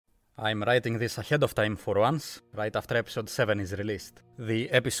I'm writing this ahead of time for once, right after episode 7 is released.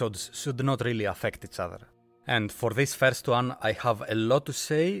 The episodes should not really affect each other. And for this first one, I have a lot to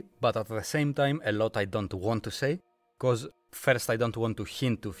say, but at the same time, a lot I don't want to say. Because first, I don't want to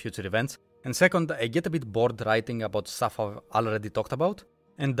hint to future events, and second, I get a bit bored writing about stuff I've already talked about.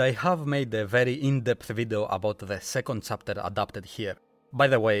 And I have made a very in-depth video about the second chapter adapted here. By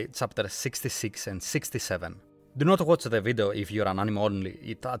the way, chapter 66 and 67. Do not watch the video if you're an anime only,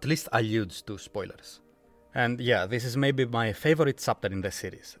 it at least alludes to spoilers. And yeah, this is maybe my favorite chapter in the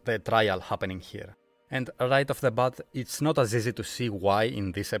series, the trial happening here. And right off the bat, it's not as easy to see why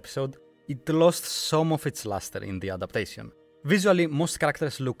in this episode. It lost some of its luster in the adaptation. Visually, most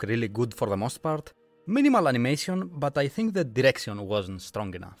characters look really good for the most part. Minimal animation, but I think the direction wasn't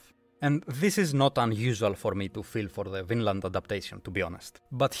strong enough. And this is not unusual for me to feel for the Vinland adaptation, to be honest.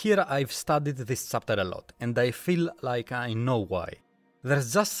 But here I've studied this chapter a lot, and I feel like I know why.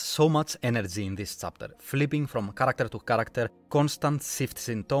 There's just so much energy in this chapter, flipping from character to character, constant shifts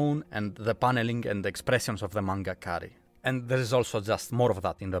in tone, and the paneling and expressions of the manga carry. And there's also just more of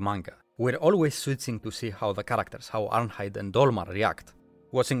that in the manga. We're always switching to see how the characters, how Arnheid and Olmar react.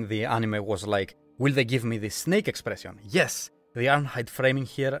 Watching the anime was like, will they give me this snake expression? Yes! The Arnheid framing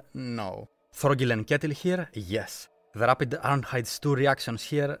here? No. Thorgil and Ketil here? Yes. The rapid Arnheid stew reactions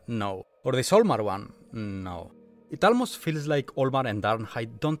here? No. Or this Olmar one? No. It almost feels like Olmar and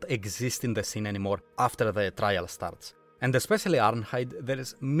Arnheid don't exist in the scene anymore after the trial starts. And especially Arnheid, there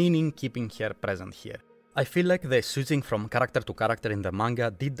is meaning keeping her present here. I feel like the switching from character to character in the manga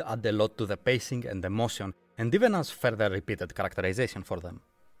did add a lot to the pacing and emotion, and even as further repeated characterization for them.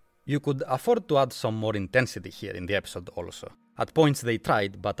 You could afford to add some more intensity here in the episode also. At points they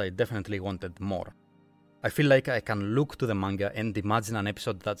tried, but I definitely wanted more. I feel like I can look to the manga and imagine an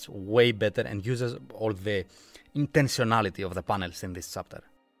episode that's way better and uses all the intentionality of the panels in this chapter.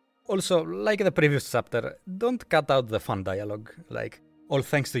 Also, like the previous chapter, don't cut out the fun dialogue, like, all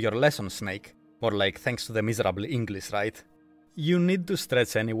thanks to your lesson, Snake, or like, thanks to the miserable English, right? You need to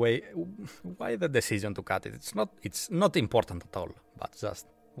stretch anyway. Why the decision to cut it? It's not important at all, but just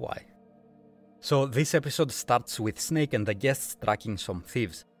why? So this episode starts with Snake and the guests tracking some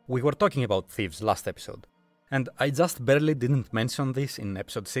thieves. We were talking about thieves last episode. And I just barely didn't mention this in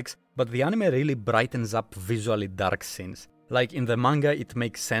episode 6, but the anime really brightens up visually dark scenes. Like in the manga it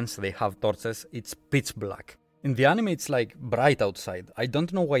makes sense they have torches, it's pitch black. In the anime it's like bright outside. I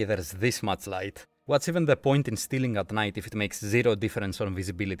don't know why there's this much light. What's even the point in stealing at night if it makes zero difference on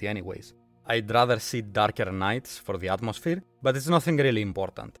visibility anyways? I'd rather see darker nights for the atmosphere, but it's nothing really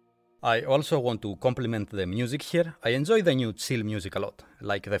important. I also want to compliment the music here. I enjoy the new chill music a lot,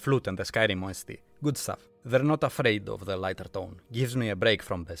 like the flute and the Skyrim OST. Good stuff. They're not afraid of the lighter tone. Gives me a break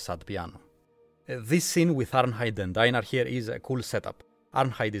from the sad piano. This scene with Arnheid and Einar here is a cool setup.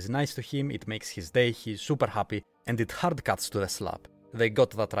 Arnheid is nice to him, it makes his day, he's super happy, and it hard cuts to the slap. They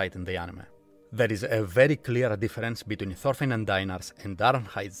got that right in the anime. There is a very clear difference between Thorfinn and Einar's and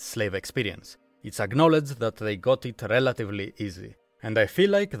Arnheid's slave experience. It's acknowledged that they got it relatively easy. And I feel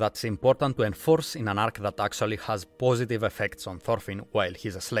like that's important to enforce in an arc that actually has positive effects on Thorfinn while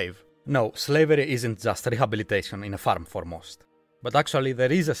he's a slave. No, slavery isn't just rehabilitation in a farm for most. But actually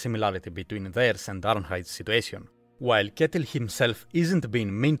there is a similarity between theirs and Arnheid's situation. While Ketil himself isn't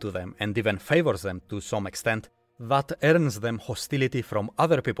being mean to them and even favors them to some extent, that earns them hostility from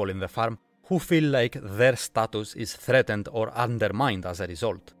other people in the farm who feel like their status is threatened or undermined as a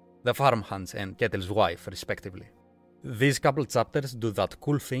result. The farmhands and Ketil's wife, respectively. These couple chapters do that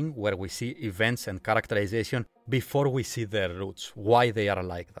cool thing where we see events and characterization before we see their roots, why they are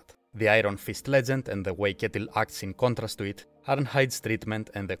like that. The Iron Fist legend and the way Ketil acts in contrast to it, Arnheid's treatment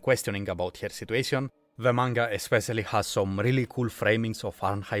and the questioning about her situation. The manga especially has some really cool framings of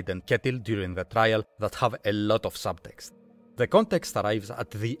Arnheid and Ketil during the trial that have a lot of subtext. The context arrives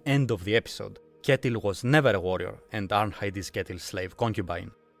at the end of the episode. Ketil was never a warrior and Arnheid is Ketil's slave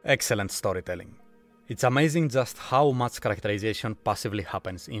concubine. Excellent storytelling. It's amazing just how much characterization passively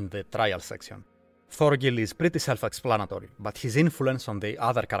happens in the trial section. Thorgil is pretty self-explanatory, but his influence on the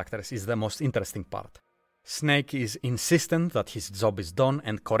other characters is the most interesting part. Snake is insistent that his job is done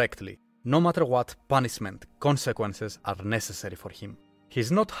and correctly, no matter what punishment, consequences are necessary for him.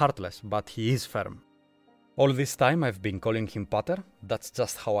 He's not heartless, but he is firm. All this time I've been calling him Pater, that's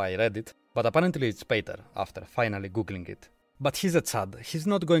just how I read it, but apparently it's Pater after finally googling it. But he's a Chad, he's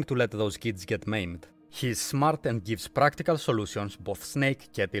not going to let those kids get maimed. He's smart and gives practical solutions both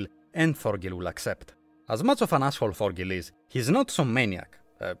Snake, Ketil and Thorgil will accept. As much of an asshole Thorgil is, he's not some maniac.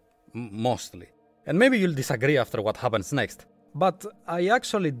 Mostly. And maybe you'll disagree after what happens next, but I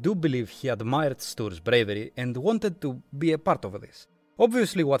actually do believe he admired Stur's bravery and wanted to be a part of this.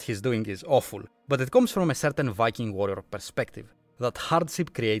 Obviously what he's doing is awful, but it comes from a certain Viking warrior perspective, that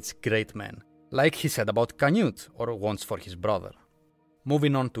hardship creates great men, like he said about Canute or wants for his brother.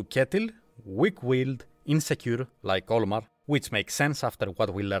 Moving on to Ketil, weak-willed, insecure, like Olmar, which makes sense after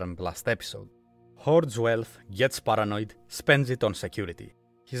what we learned last episode. Hoards wealth, gets paranoid, spends it on security.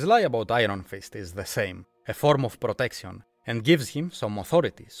 His lie about Iron Fist is the same, a form of protection, and gives him some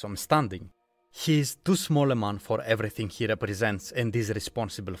authority, some standing. He is too small a man for everything he represents and is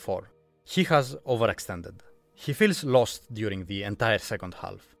responsible for. He has overextended. He feels lost during the entire second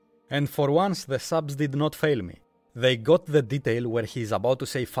half. And for once the subs did not fail me. They got the detail where he is about to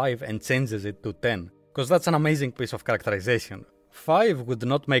say 5 and changes it to 10, cause that's an amazing piece of characterization. 5 would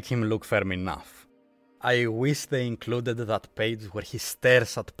not make him look firm enough. I wish they included that page where he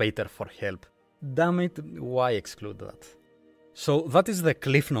stares at Peter for help. Damn it, why exclude that? So that is the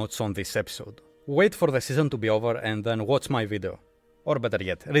cliff notes on this episode. Wait for the season to be over and then watch my video. Or better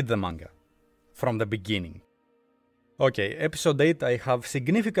yet, read the manga. From the beginning. Okay, episode 8 I have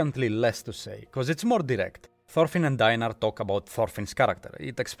significantly less to say, cause it's more direct. Thorfinn and Einar talk about Thorfinn's character,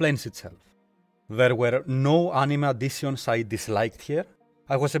 it explains itself. There were no anime additions I disliked here.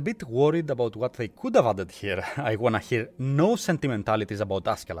 I was a bit worried about what they could have added here. I wanna hear no sentimentalities about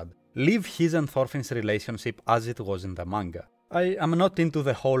Askeladd. Leave his and Thorfinn's relationship as it was in the manga. I am not into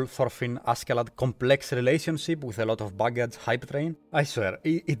the whole Thorfinn-Askeladd complex relationship with a lot of baggage hype train. I swear,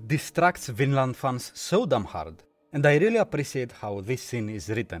 it distracts Vinland fans so damn hard. And I really appreciate how this scene is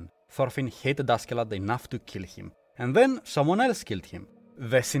written. Thorfinn hated Askeladd enough to kill him, and then someone else killed him.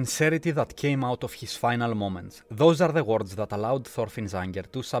 The sincerity that came out of his final moments, those are the words that allowed Thorfinn's anger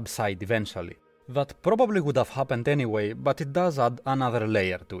to subside eventually. That probably would have happened anyway, but it does add another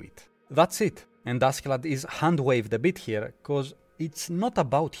layer to it. That's it, and Askeladd is hand-waved a bit here, cause it's not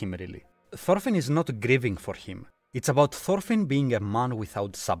about him really. Thorfinn is not grieving for him, it's about Thorfinn being a man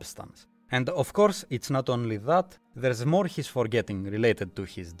without substance. And of course, it's not only that, there's more he's forgetting related to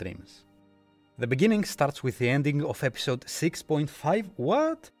his dreams. The beginning starts with the ending of episode 6.5.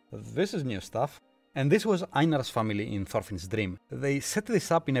 What? This is new stuff. And this was Einar's family in Thorfinn's dream. They set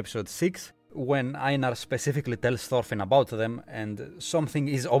this up in episode 6, when Einar specifically tells Thorfinn about them, and something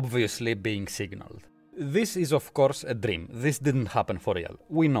is obviously being signaled. This is of course a dream. This didn't happen for real.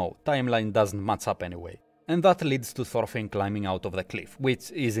 We know, timeline doesn't match up anyway. And that leads to Thorfinn climbing out of the cliff, which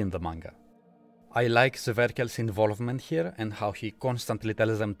is in the manga. I like Sverkel's involvement here and how he constantly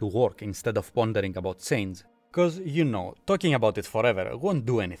tells them to work instead of pondering about change. Cause, you know, talking about it forever won't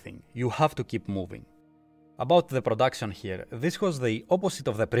do anything, you have to keep moving. About the production here, this was the opposite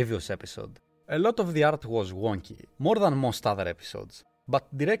of the previous episode. A lot of the art was wonky, more than most other episodes,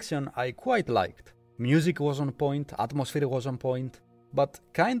 but direction I quite liked. Music was on point, atmosphere was on point, but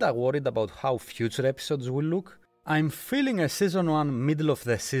kinda worried about how future episodes will look. I'm feeling a season 1 middle of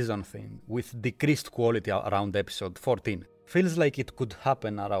the season thing, with decreased quality around episode 14. Feels like it could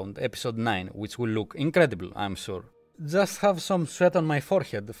happen around episode 9, which will look incredible, I'm sure. Just have some sweat on my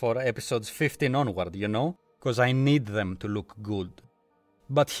forehead for episodes 15 onward, you know? Cause I need them to look good.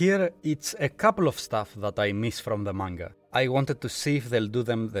 But here, it's a couple of stuff that I miss from the manga. I wanted to see if they'll do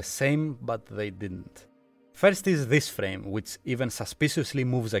them the same, but they didn't. First is this frame, which even suspiciously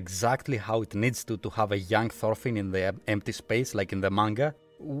moves exactly how it needs to have a young Thorfinn in the empty space like in the manga.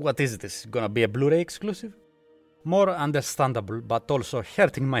 What is this, gonna be a Blu-ray exclusive? More understandable, but also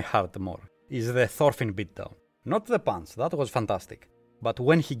hurting my heart more, is the Thorfinn beatdown. Not the punch, that was fantastic, but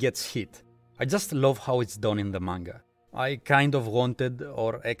when he gets hit. I just love how it's done in the manga. I kind of wanted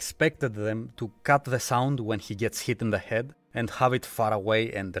or expected them to cut the sound when he gets hit in the head and have it far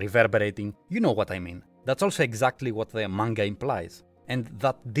away and reverberating, you know what I mean. That's also exactly what the manga implies, and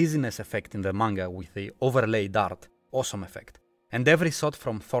that dizziness effect in the manga with the overlaid art, awesome effect. And every shot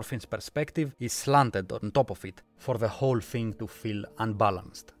from Thorfinn's perspective is slanted on top of it, for the whole thing to feel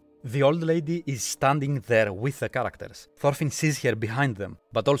unbalanced. The old lady is standing there with the characters. Thorfinn sees her behind them,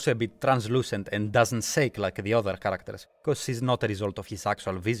 but also a bit translucent and doesn't shake like the other characters, cause she's not a result of his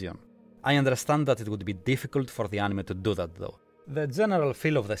actual vision. I understand that it would be difficult for the anime to do that though. The general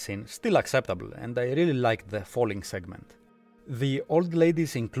feel of the scene still acceptable, and I really liked the falling segment. The old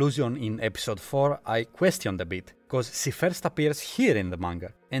lady's inclusion in episode 4 I questioned a bit, cause she first appears here in the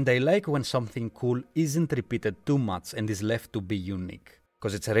manga, and I like when something cool isn't repeated too much and is left to be unique,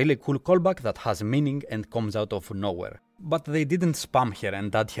 cause it's a really cool callback that has meaning and comes out of nowhere. But they didn't spam her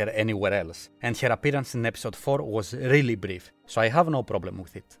and add her anywhere else, and her appearance in episode 4 was really brief, so I have no problem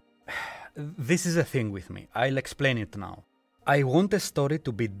with it. This is a thing with me, I'll explain it now. I want a story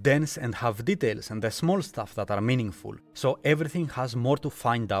to be dense and have details and the small stuff that are meaningful, so everything has more to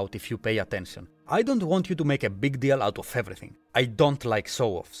find out if you pay attention. I don't want you to make a big deal out of everything. I don't like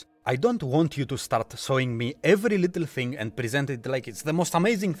show-offs. I don't want you to start showing me every little thing and present it like it's the most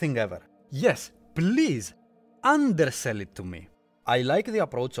amazing thing ever. Yes, please, undersell it to me. I like the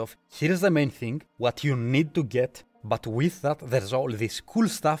approach of, here's the main thing, what you need to get, but with that there's all this cool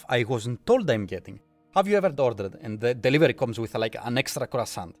stuff I wasn't told I'm getting. Have you ever ordered and the delivery comes with like an extra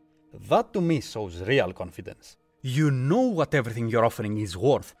croissant? That to me shows real confidence. You know what everything you're offering is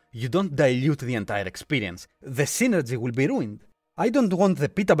worth. You don't dilute the entire experience. The synergy will be ruined. I don't want the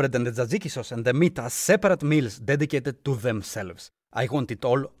pita bread and the tzatziki sauce and the meat as separate meals dedicated to themselves. I want it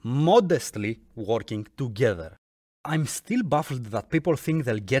all modestly working together. I'm still baffled that people think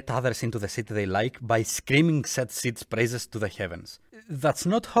they'll get others into the city they like by screaming set seats praises to the heavens. That's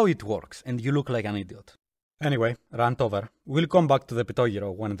not how it works, and you look like an idiot. Anyway, rant over. We'll come back to the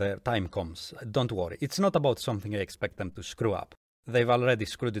Pitogiro when the time comes. Don't worry, it's not about something I expect them to screw up. They've already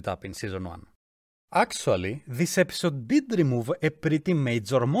screwed it up in Season 1. Actually, this episode did remove a pretty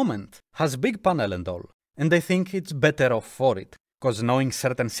major moment. Has big panel and all. And I think it's better off for it. Cause knowing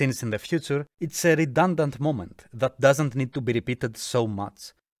certain scenes in the future, it's a redundant moment that doesn't need to be repeated so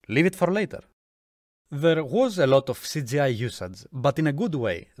much. Leave it for later. There was a lot of CGI usage, but in a good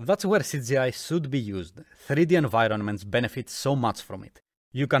way. That's where CGI should be used. 3D environments benefit so much from it.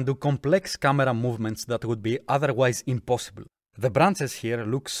 You can do complex camera movements that would be otherwise impossible. The branches here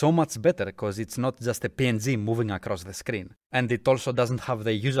look so much better because it's not just a PNG moving across the screen. And it also doesn't have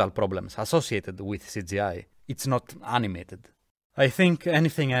the usual problems associated with CGI. It's not animated. I think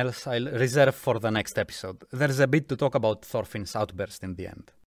anything else I'll reserve for the next episode. There's a bit to talk about Thorfinn's outburst in the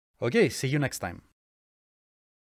end. Okay, see you next time.